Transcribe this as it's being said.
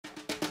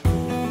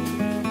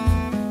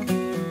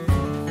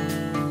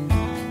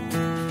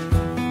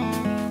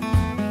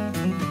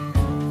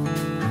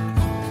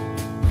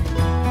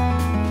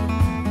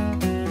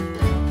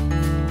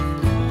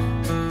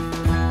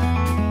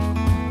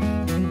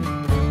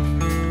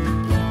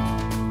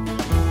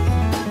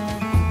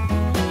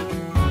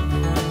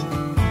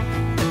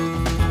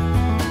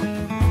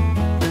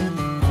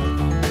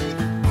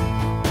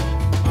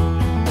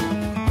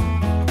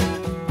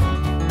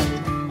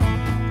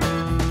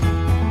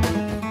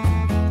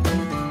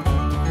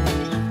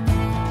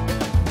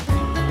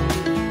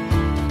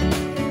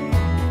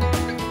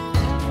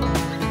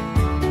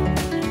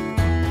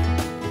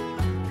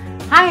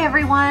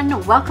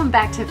everyone, welcome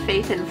back to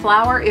Faith in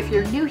Flour. If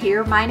you're new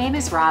here, my name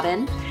is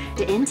Robin.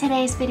 In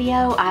today's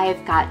video,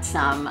 I've got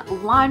some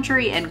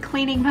laundry and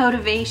cleaning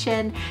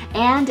motivation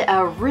and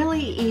a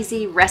really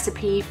easy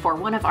recipe for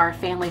one of our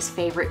family's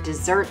favorite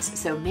desserts,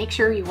 so make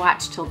sure you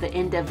watch till the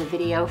end of the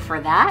video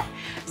for that.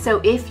 So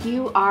if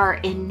you are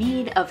in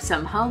need of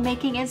some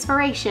homemaking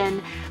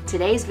inspiration,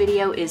 today's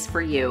video is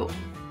for you.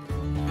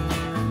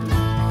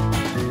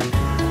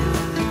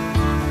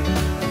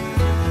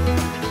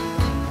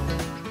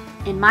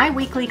 In my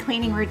weekly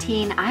cleaning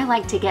routine, I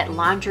like to get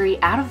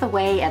laundry out of the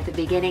way at the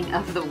beginning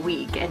of the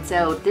week. And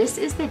so this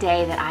is the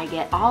day that I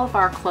get all of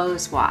our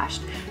clothes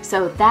washed.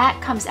 So that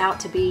comes out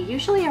to be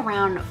usually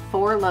around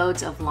 4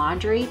 loads of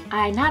laundry.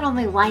 I not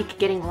only like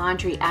getting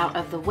laundry out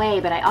of the way,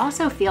 but I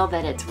also feel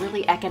that it's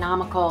really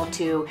economical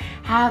to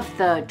have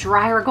the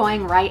dryer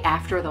going right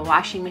after the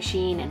washing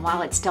machine, and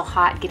while it's still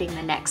hot, getting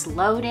the next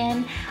load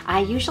in. I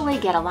usually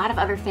get a lot of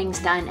other things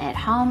done at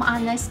home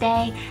on this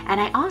day,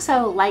 and I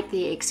also like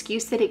the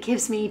excuse that it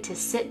gives me to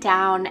sit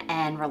down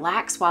and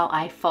relax while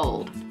I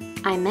fold.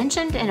 I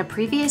mentioned in a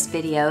previous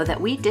video that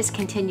we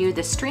discontinued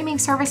the streaming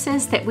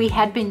services that we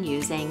had been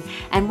using,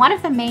 and one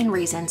of the main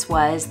reasons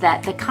was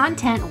that the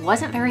content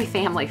wasn't very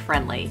family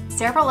friendly.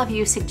 Several of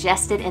you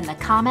suggested in the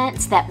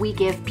comments that we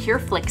give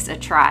PureFlix a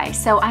try,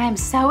 so I am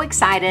so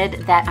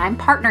excited that I'm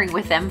partnering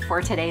with them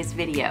for today's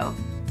video.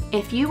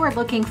 If you are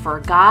looking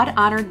for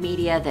God-honored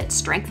media that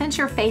strengthens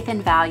your faith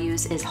and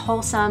values, is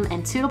wholesome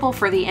and suitable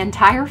for the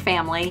entire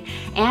family,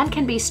 and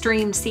can be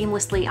streamed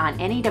seamlessly on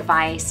any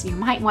device, you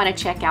might want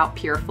to check out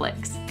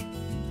PureFlix.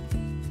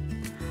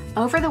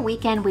 Over the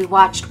weekend, we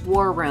watched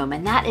War Room,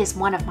 and that is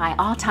one of my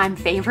all-time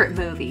favorite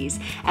movies.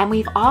 And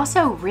we've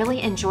also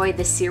really enjoyed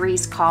the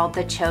series called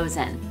The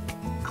Chosen.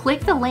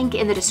 Click the link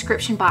in the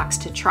description box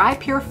to try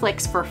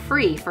PureFlix for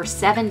free for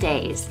 7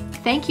 days.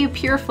 Thank you,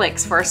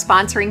 PureFlix, for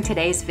sponsoring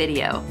today's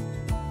video.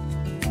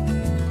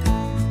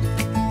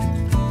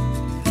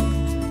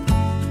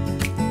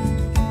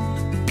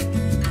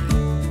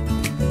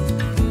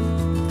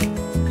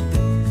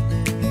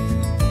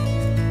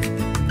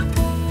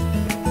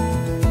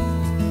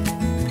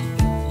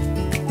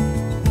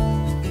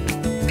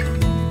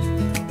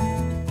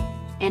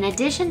 In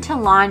addition to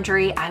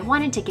laundry, I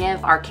wanted to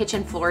give our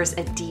kitchen floors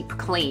a deep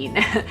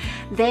clean.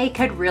 They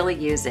could really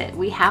use it.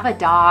 We have a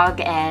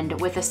dog, and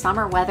with the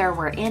summer weather,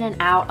 we're in and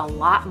out a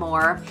lot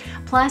more.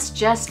 Plus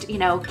just,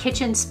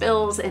 kitchen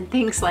spills and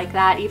things like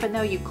that. Even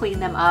though you clean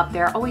them up,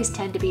 there always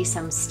tend to be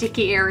some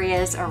sticky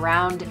areas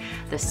around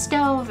the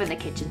stove and the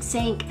kitchen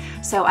sink.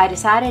 So I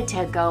decided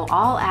to go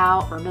all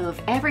out,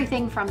 remove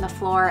everything from the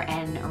floor,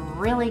 and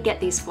really get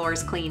these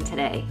floors clean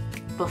today.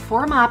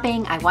 Before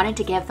mopping, I wanted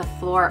to give the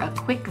floor a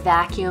quick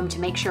vacuum to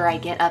make sure I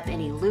get up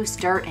any loose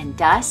dirt and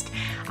dust.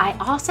 I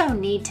also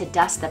need to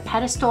dust the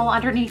pedestal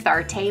underneath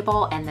our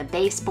table and the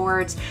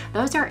baseboards.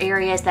 Those are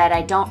areas that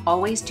I don't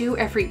always do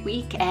every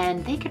week,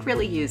 and they could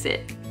really use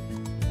it.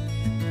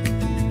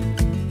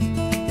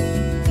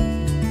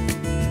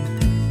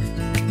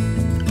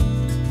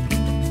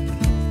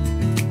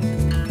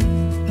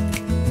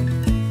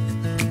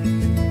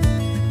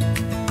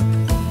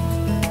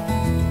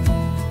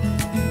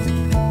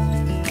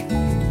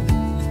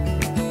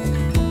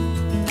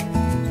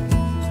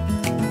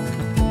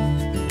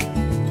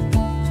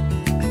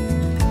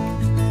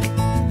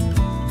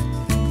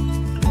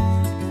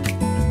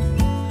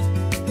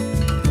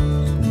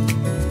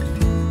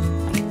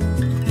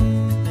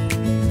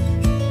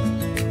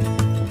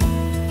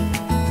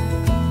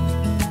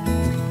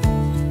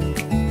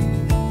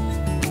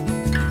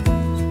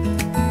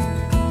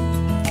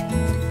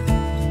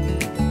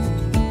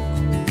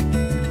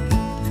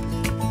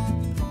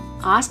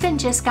 Austin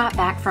just got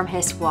back from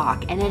his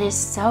walk, and it is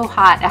so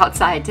hot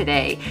outside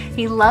today.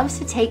 He loves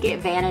to take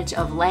advantage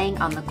of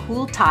laying on the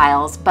cool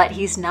tiles, but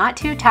he's not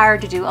too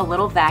tired to do a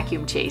little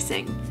vacuum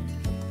chasing.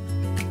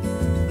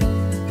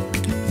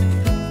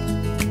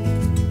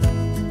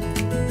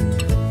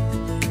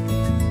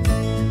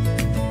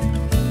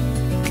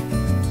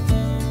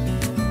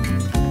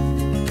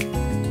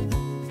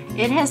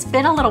 It has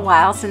been a little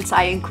while since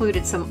I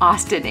included some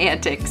Austin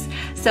antics,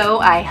 so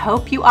I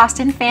hope you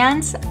Austin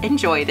fans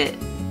enjoyed it.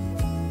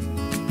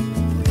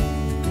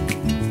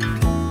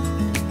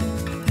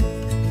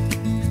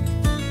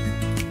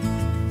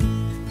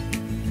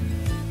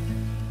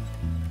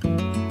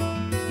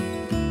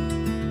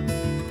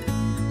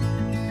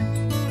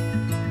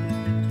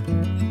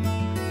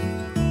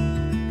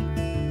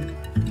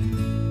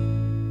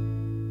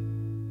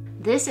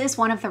 This is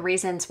one of the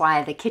reasons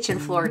why the kitchen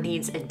floor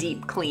needs a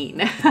deep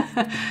clean.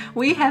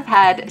 We have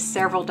had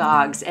several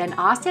dogs, and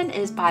Austin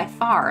is by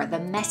far the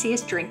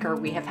messiest drinker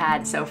we have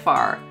had so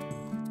far.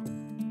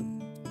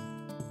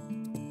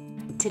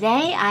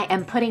 Today I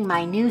am putting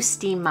my new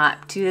steam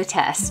mop to the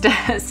test.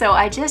 So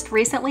I just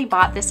recently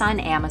bought this on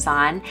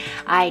Amazon.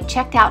 I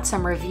checked out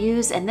some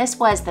reviews and this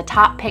was the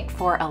top pick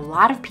for a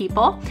lot of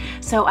people.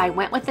 So I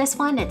went with this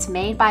one. It's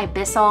made by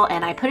Bissell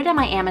and I put it in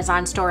my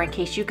Amazon store in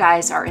case you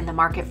guys are in the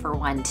market for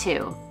one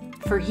too.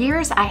 For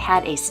years, I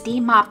had a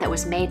steam mop that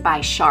was made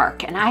by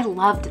Shark, and I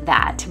loved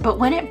that. But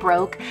when it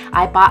broke,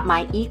 I bought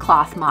my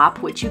e-cloth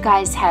mop, which you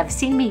guys have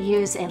seen me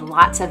use in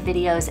lots of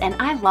videos, and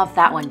I love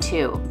that one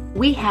too.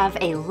 We have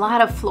a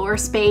lot of floor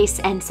space,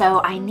 and so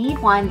I need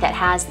one that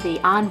has the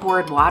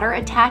onboard water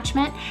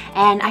attachment,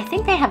 and I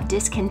think they have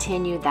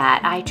discontinued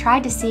that. I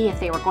tried to see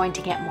if they were going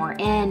to get more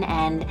in,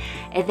 and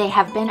they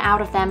have been out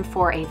of them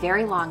for a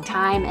very long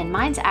time, and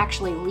mine's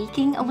actually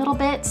leaking a little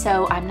bit,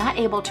 so I'm not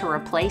able to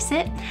replace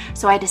it.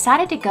 So I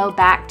decided to go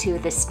back to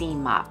the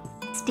steam mop.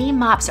 Steam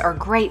mops are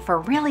great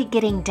for really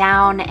getting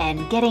down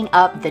and getting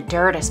up the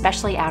dirt,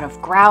 especially out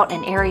of grout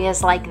and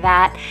areas like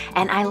that.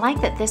 And I like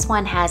that this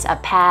one has a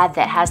pad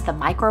that has the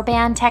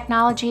microban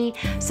technology,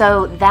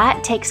 so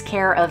that takes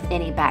care of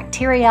any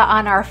bacteria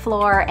on our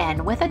floor,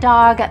 and with a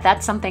dog,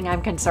 that's something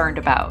I'm concerned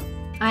about.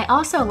 I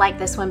also like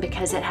this one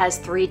because it has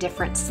 3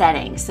 different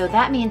settings, so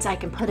that means I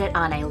can put it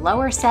on a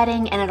lower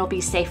setting and it'll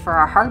be safe for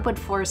our hardwood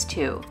floors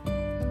too.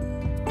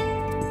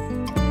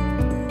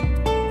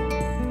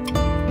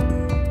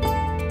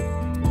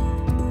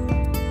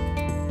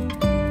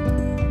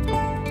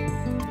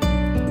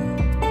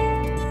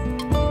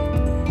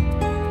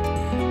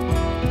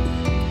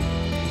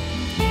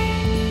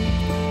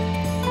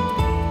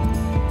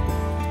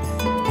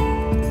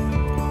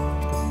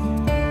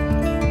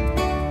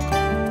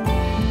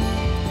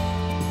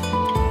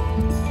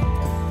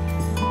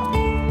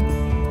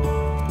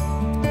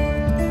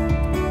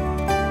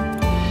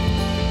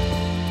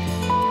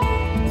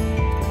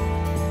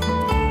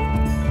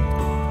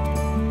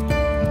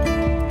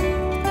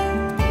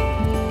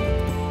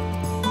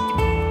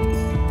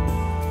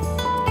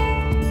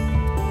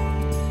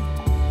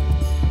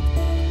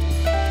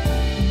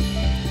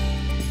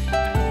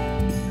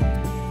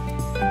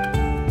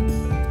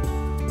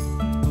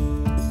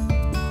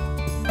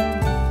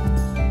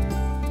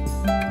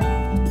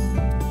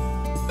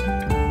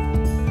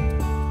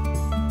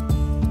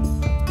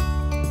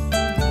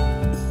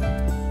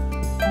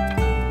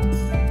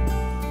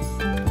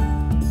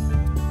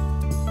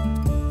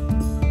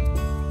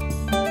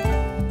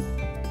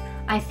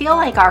 I feel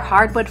like our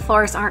hardwood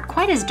floors aren't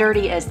quite as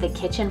dirty as the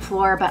kitchen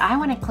floor, but I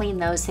want to clean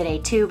those today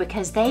too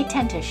because they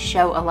tend to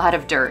show a lot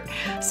of dirt.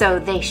 So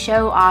they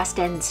show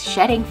Austin's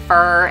shedding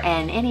fur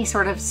and any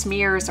sort of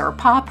smears or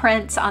paw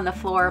prints on the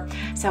floor.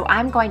 So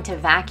I'm going to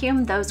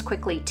vacuum those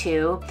quickly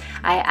too.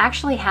 I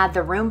actually had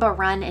the Roomba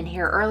run in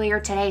here earlier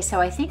today, so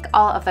I think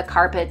all of the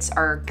carpets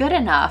are good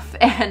enough,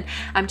 and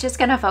I'm just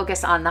going to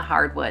focus on the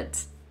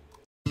hardwoods.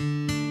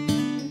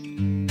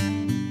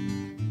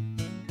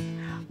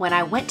 When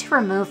I went to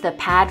remove the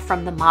pad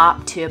from the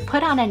mop to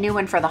put on a new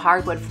one for the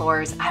hardwood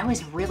floors, I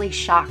was really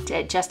shocked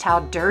at just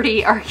how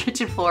dirty our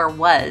kitchen floor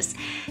was.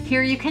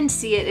 Here you can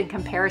see it in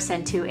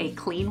comparison to a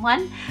clean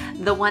one.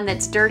 The one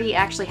that's dirty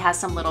actually has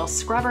some little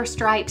scrubber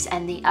stripes,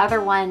 and the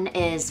other one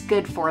is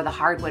good for the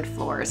hardwood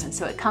floors, and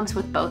so it comes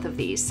with both of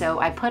these. So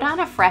I put on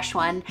a fresh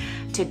one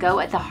to go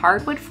at the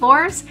hardwood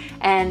floors,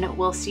 and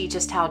we'll see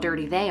just how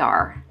dirty they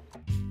are.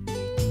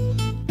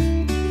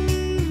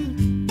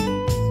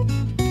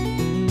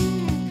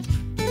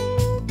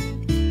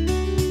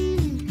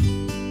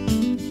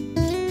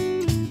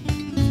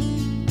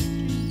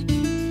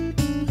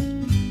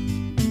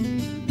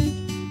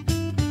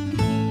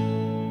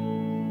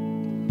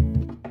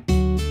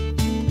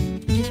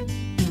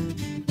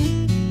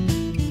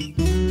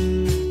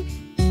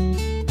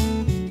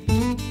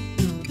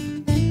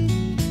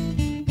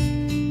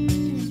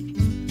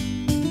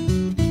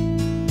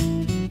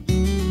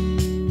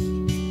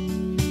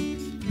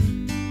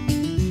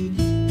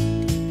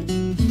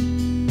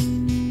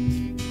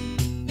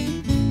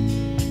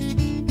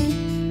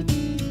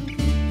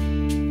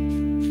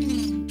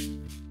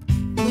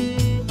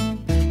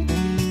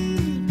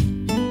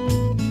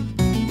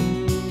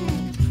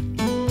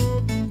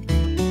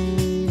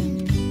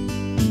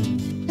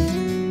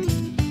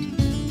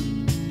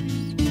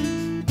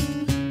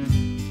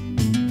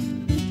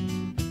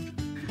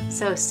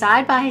 So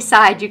side by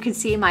side, you can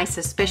see my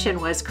suspicion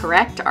was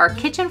correct. Our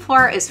kitchen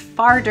floor is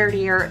far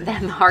dirtier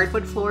than the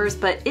hardwood floors,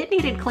 but it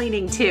needed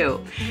cleaning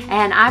too.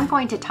 And I'm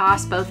going to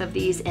toss both of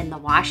these in the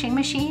washing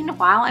machine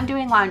while I'm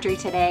doing laundry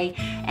today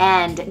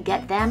and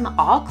get them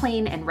all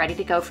clean and ready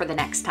to go for the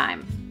next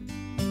time.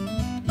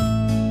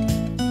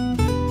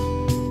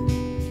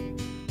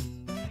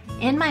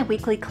 In my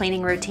weekly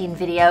cleaning routine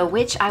video,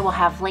 which I will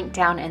have linked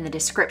down in the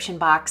description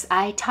box,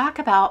 I talk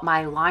about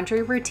my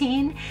laundry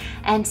routine.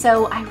 And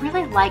so I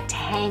really like to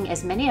hang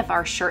as many of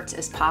our shirts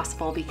as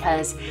possible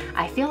because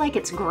I feel like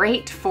it's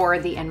great for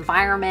the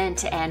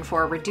environment and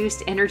for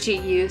reduced energy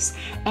use,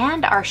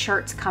 and our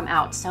shirts come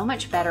out so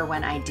much better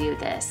when I do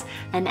this.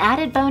 An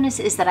added bonus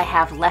is that I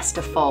have less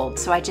to fold,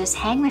 so I just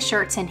hang the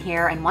shirts in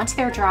here, and once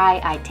they're dry,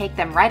 I take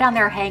them right on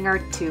their hanger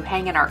to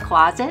hang in our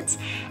closets.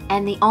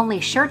 And the only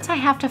shirts I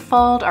have to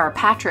fold are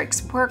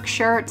Patrick's work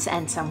shirts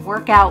and some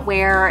workout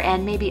wear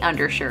and maybe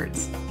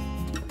undershirts.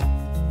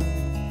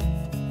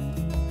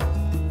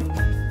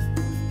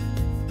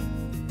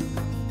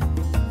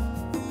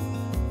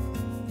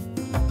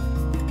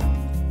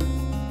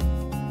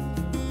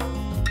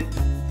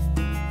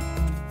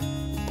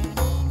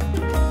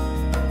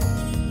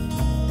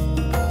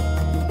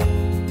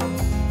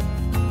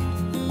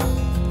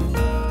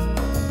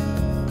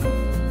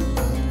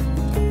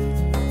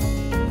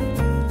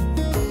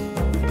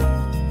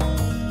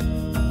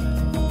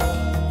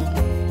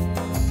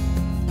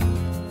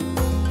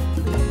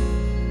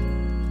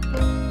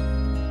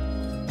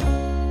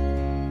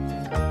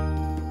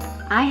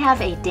 have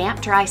a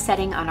damp dry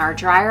setting on our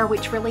dryer,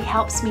 which really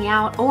helps me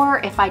out, or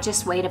if I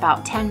just wait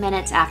about 10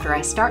 minutes after I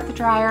start the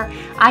dryer,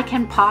 I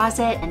can pause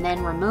it and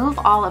then remove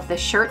all of the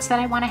shirts that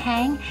I want to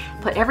hang,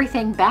 put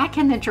everything back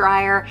in the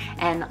dryer,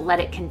 and let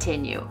it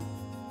continue.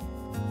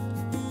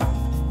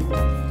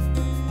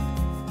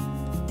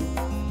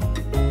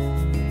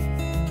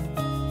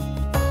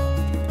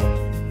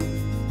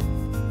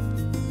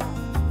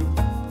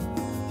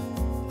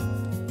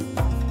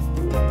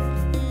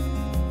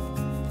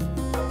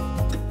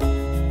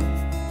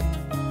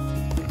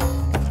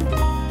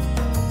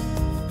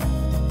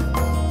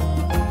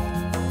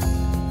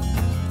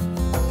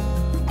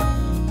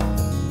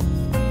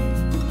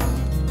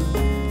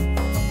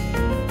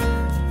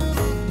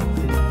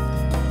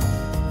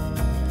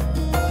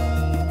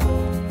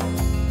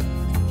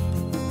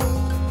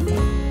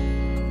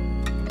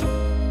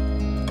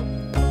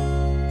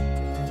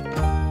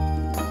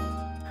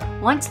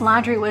 Once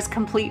laundry was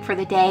complete for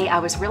the day, I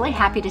was really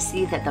happy to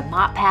see that the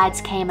mop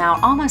pads came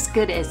out almost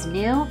good as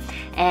new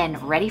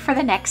and ready for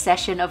the next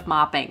session of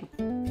mopping.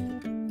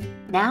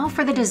 Now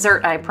for the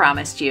dessert I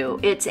promised you.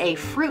 It's a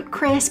fruit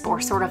crisp or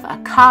sort of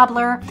a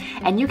cobbler,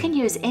 and you can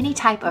use any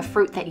type of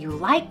fruit that you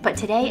like, but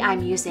today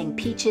I'm using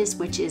peaches,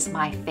 which is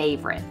my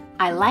favorite.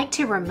 I like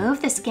to remove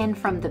the skin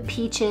from the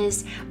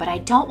peaches, but I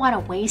don't want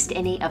to waste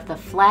any of the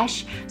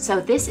flesh,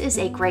 so this is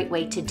a great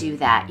way to do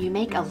that. You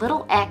make a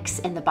little X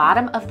in the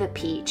bottom of the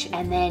peach,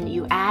 and then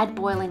you add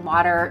boiling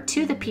water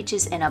to the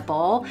peaches in a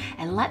bowl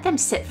and let them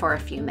sit for a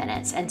few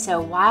minutes. And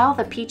so while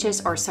the peaches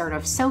are sort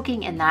of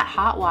soaking in that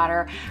hot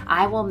water,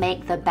 I will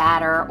make the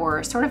batter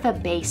or sort of the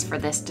base for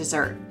this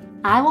dessert.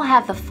 I will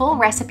have the full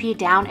recipe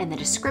down in the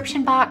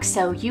description box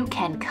so you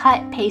can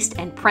cut, paste,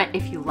 and print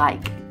if you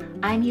like.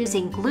 I'm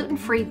using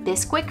gluten-free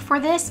Bisquick for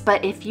this,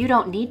 but if you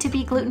don't need to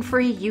be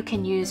gluten-free, you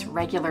can use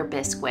regular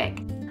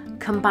Bisquick.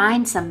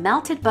 Combine some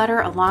melted butter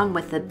along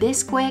with the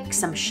Bisquick,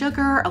 some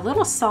sugar, a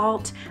little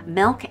salt,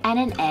 milk, and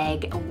an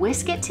egg.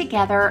 Whisk it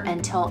together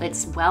until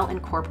it's well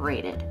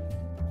incorporated.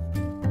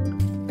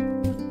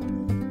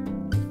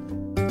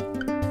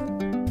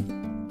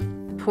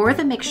 Pour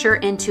the mixture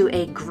into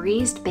a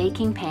greased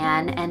baking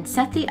pan and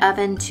set the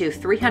oven to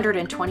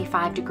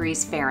 325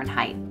 degrees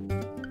Fahrenheit.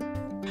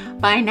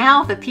 By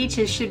now, the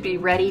peaches should be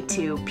ready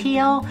to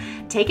peel.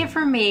 Take it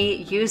from me,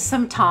 use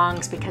some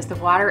tongs because the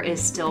water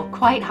is still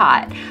quite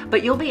hot,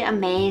 but you'll be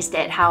amazed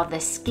at how the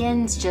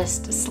skins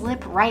just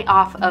slip right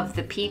off of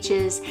the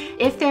peaches.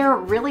 If they're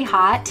really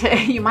hot,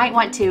 you might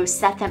want to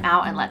set them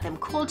out and let them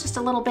cool just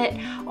a little bit,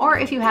 or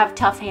if you have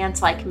tough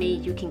hands like me,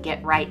 you can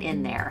get right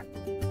in there.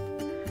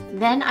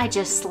 Then I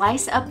just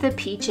slice up the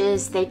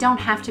peaches. They don't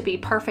have to be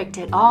perfect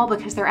at all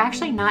because they're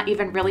actually not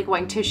even really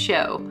going to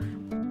show.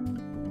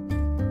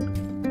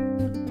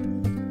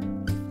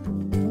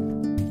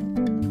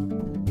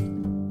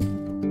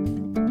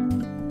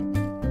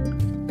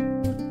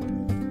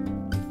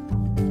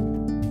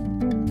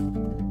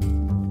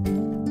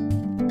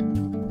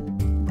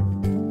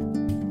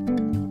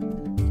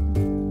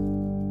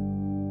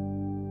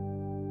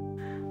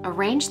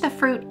 Arrange the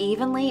fruit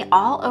evenly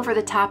all over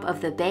the top of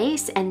the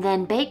base and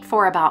then bake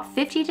for about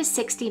 50 to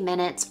 60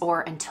 minutes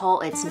or until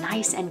it's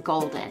nice and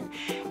golden.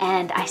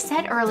 And I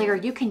said earlier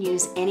you can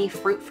use any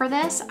fruit for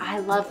this. I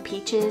love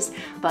peaches,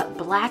 but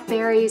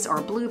blackberries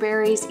or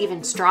blueberries,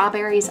 even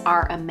strawberries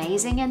are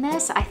amazing in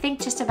this. I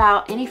think just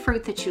about any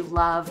fruit that you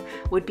love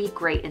would be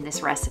great in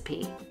this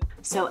recipe.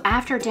 So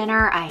after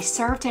dinner, I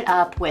served it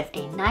up with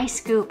a nice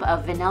scoop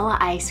of vanilla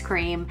ice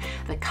cream.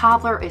 The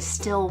cobbler is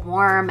still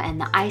warm and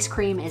the ice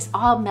cream is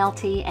all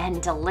melty and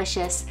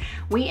delicious.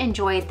 We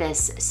enjoyed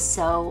this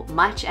so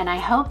much, and I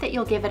hope that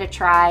you'll give it a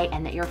try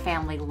and that your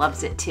family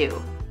loves it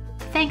too.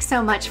 Thanks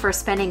so much for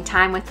spending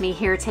time with me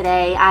here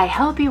today. I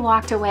hope you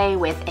walked away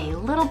with a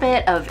little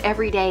bit of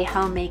everyday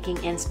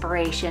homemaking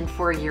inspiration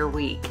for your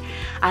week.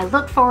 I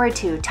look forward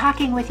to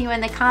talking with you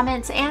in the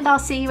comments, and I'll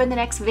see you in the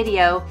next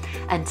video.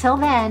 Until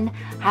then,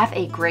 have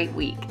a great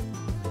week.